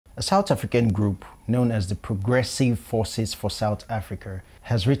A South African group known as the Progressive Forces for South Africa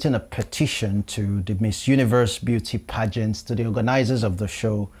has written a petition to the Miss Universe beauty pageants, to the organizers of the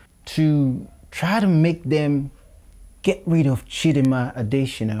show, to try to make them get rid of Chidinma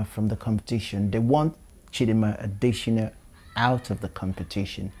Adetshina from the competition. They want Chidinma Adetshina out of the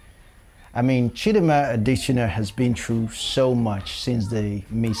competition. I mean, Chidinma Adetshina has been through so much since the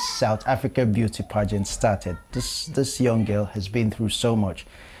Miss South Africa beauty pageant started. This young girl has been through so much.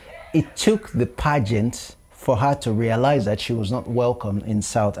 It took the pageant for her to realize that she was not welcome in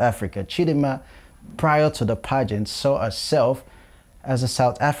South Africa. Chidinma, prior to the pageant, saw herself as a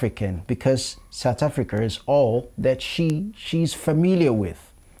South African because South Africa is all that she's familiar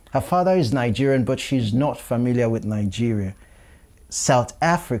with. Her father is Nigerian, but she's not familiar with Nigeria. South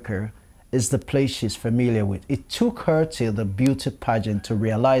Africa is the place she's familiar with. It took her till the beauty pageant to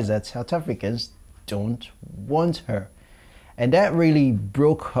realize that South Africans don't want her. And that really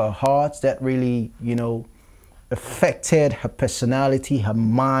broke her heart. That really, affected her personality, her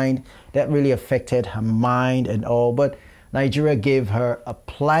mind. That really affected her mind and all. But Nigeria gave her a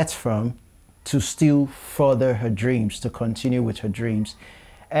platform to still further her dreams, to continue with her dreams.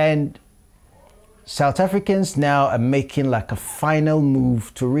 And South Africans now are making like a final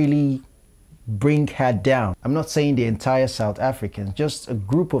move to really bring her down. I'm not saying the entire South Africans, just a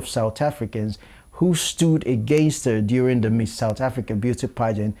group of South Africans who stood against her during the Miss South Africa beauty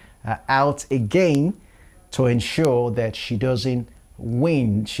pageant are out again to ensure that she doesn't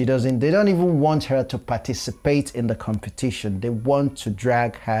win. They don't even want her to participate in the competition. They want to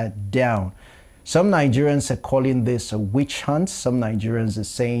drag her down. Some Nigerians are calling this a witch hunt. Some Nigerians are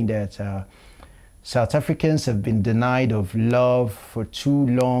saying that South Africans have been denied of love for too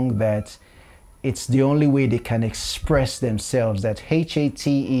long, that it's the only way they can express themselves, that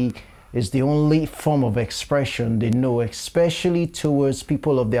HATE is the only form of expression they know, especially towards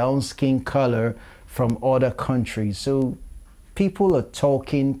people of their own skin color from other countries. So people are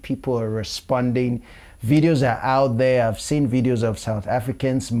talking, people are responding. Videos are out there. I've seen videos of South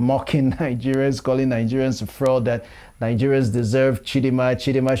Africans mocking Nigerians, calling Nigerians a fraud, that Nigerians deserve Chidinma.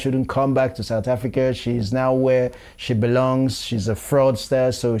 Chidinma shouldn't come back to South Africa. She's now where she belongs. She's a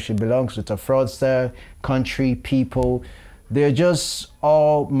fraudster, so she belongs with a fraudster country, people. There are just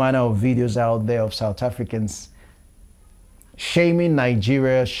all manner of videos out there of South Africans shaming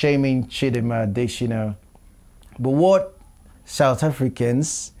Nigeria, shaming Chidinma Adetshina. But what South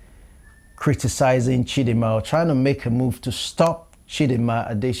Africans criticizing Chidinma, or trying to make a move to stop Chidinma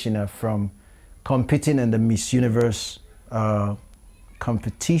Adetshina from competing in the Miss Universe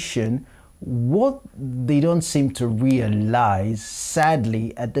competition, what they don't seem to realize,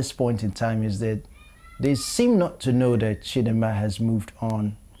 sadly, at this point in time, is that they seem not to know that Chidinma has moved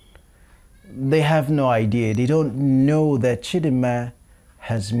on. They have no idea. They don't know that Chidinma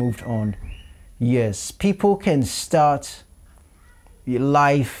has moved on. Yes, people can start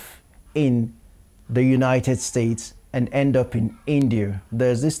life in the United States and end up in India.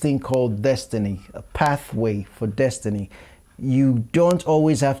 There's this thing called destiny, a pathway for destiny. You don't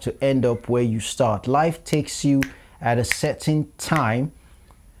always have to end up where you start. Life takes you at a certain time,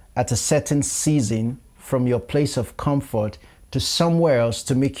 at a certain season, from your place of comfort to somewhere else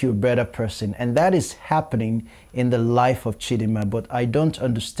to make you a better person. And that is happening in the life of Chidinma. But I don't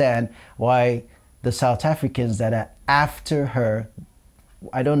understand why the South Africans that are after her,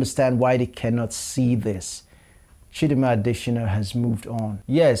 I don't understand why they cannot see this. Chidinma Adetshina has moved on.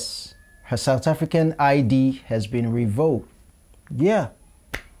 Yes, her South African ID has been revoked. Yeah.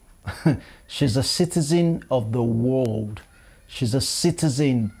 She's a citizen of the world. She's a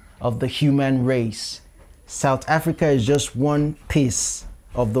citizen of the human race. South Africa is just one piece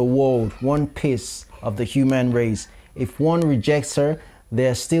of the world, one piece of the human race. If one rejects her,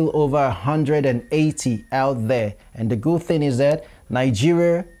 there are still over 180 out there. And the good thing is that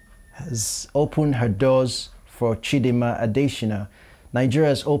Nigeria has opened her doors for Chidinma Adetshina. Nigeria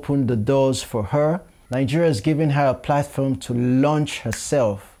has opened the doors for her. Nigeria has given her a platform to launch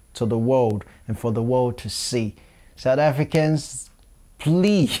herself to the world and for the world to see. South Africans,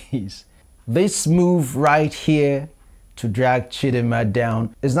 please. This move right here to drag Chidinma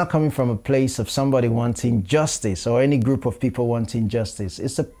down is not coming from a place of somebody wanting justice or any group of people wanting justice.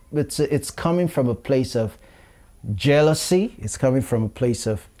 It's coming from a place of jealousy. It's coming from a place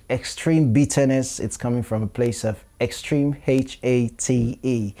of extreme bitterness. It's coming from a place of extreme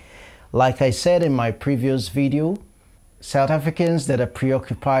HATE. Like I said in my previous video, South Africans that are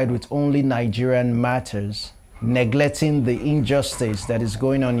preoccupied with only Nigerian matters, neglecting the injustice that is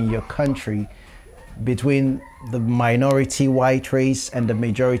going on in your country, between the minority white race and the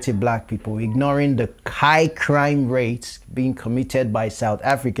majority black people, ignoring the high crime rates being committed by South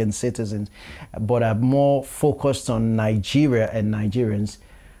African citizens, but are more focused on Nigeria and Nigerians.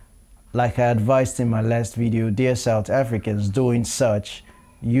 Like I advised in my last video, dear South Africans doing such,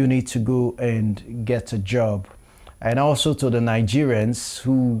 you need to go and get a job. And also to the Nigerians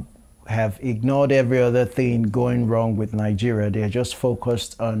who have ignored every other thing going wrong with Nigeria, they're just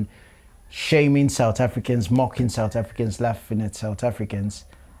focused on shaming South Africans, mocking South Africans, laughing at South Africans.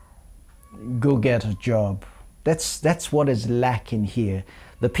 Go get a job. That's what is lacking here.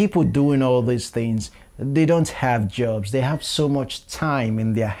 The people doing all these things, they don't have jobs. They have so much time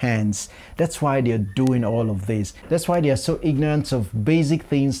in their hands. That's why they're doing all of this. That's why they are so ignorant of basic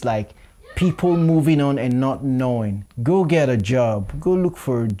things like people moving on and not knowing. Go get a job. Go look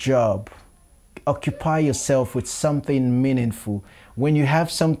for a job. Occupy yourself with something meaningful. When you have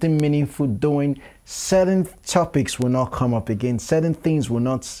something meaningful doing, certain topics will not come up again. Certain things will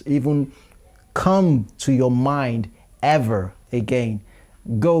not even come to your mind ever again.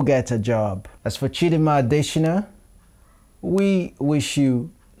 Go get a job. As for Chidinma Adetshina, we wish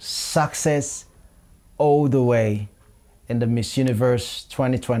you success all the way in the Miss Universe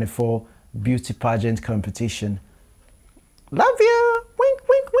 2024 beauty pageant competition. Love you! Wink,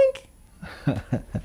 wink, wink!